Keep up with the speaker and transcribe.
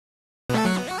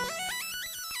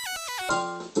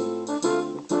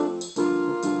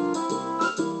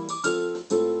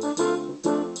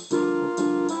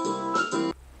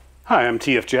Hi, I'm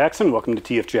TF Jackson. Welcome to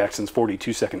TF Jackson's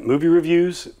 42-second movie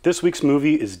reviews. This week's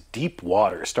movie is Deep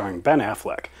Water, starring Ben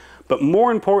Affleck. But more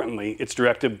importantly, it's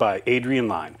directed by Adrian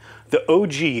Lyne, the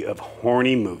OG of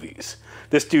horny movies.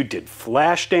 This dude did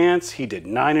Flashdance, he did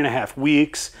 9.5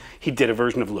 Weeks, he did a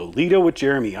version of Lolita with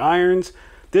Jeremy Irons.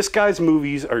 This guy's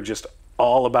movies are just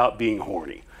all about being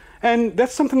horny. And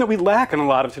that's something that we lack in a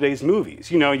lot of today's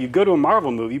movies. You know, you go to a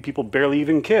Marvel movie, people barely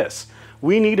even kiss.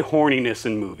 We need horniness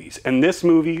in movies. And this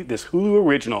movie, this Hulu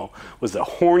original, was the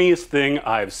horniest thing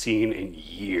I've seen in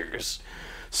years.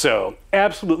 So,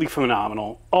 absolutely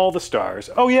phenomenal. All the stars.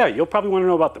 Oh yeah, you'll probably want to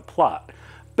know about the plot.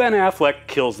 Ben Affleck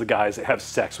kills the guys that have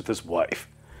sex with his wife.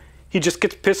 He just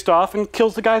gets pissed off and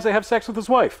kills the guys that have sex with his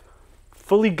wife.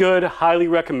 Fully good, highly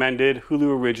recommended,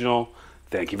 Hulu original.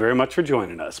 Thank you very much for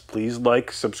joining us. Please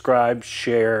like, subscribe,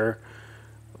 share,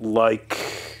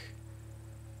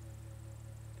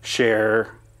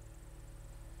 share.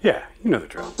 Yeah, you know the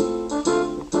drill.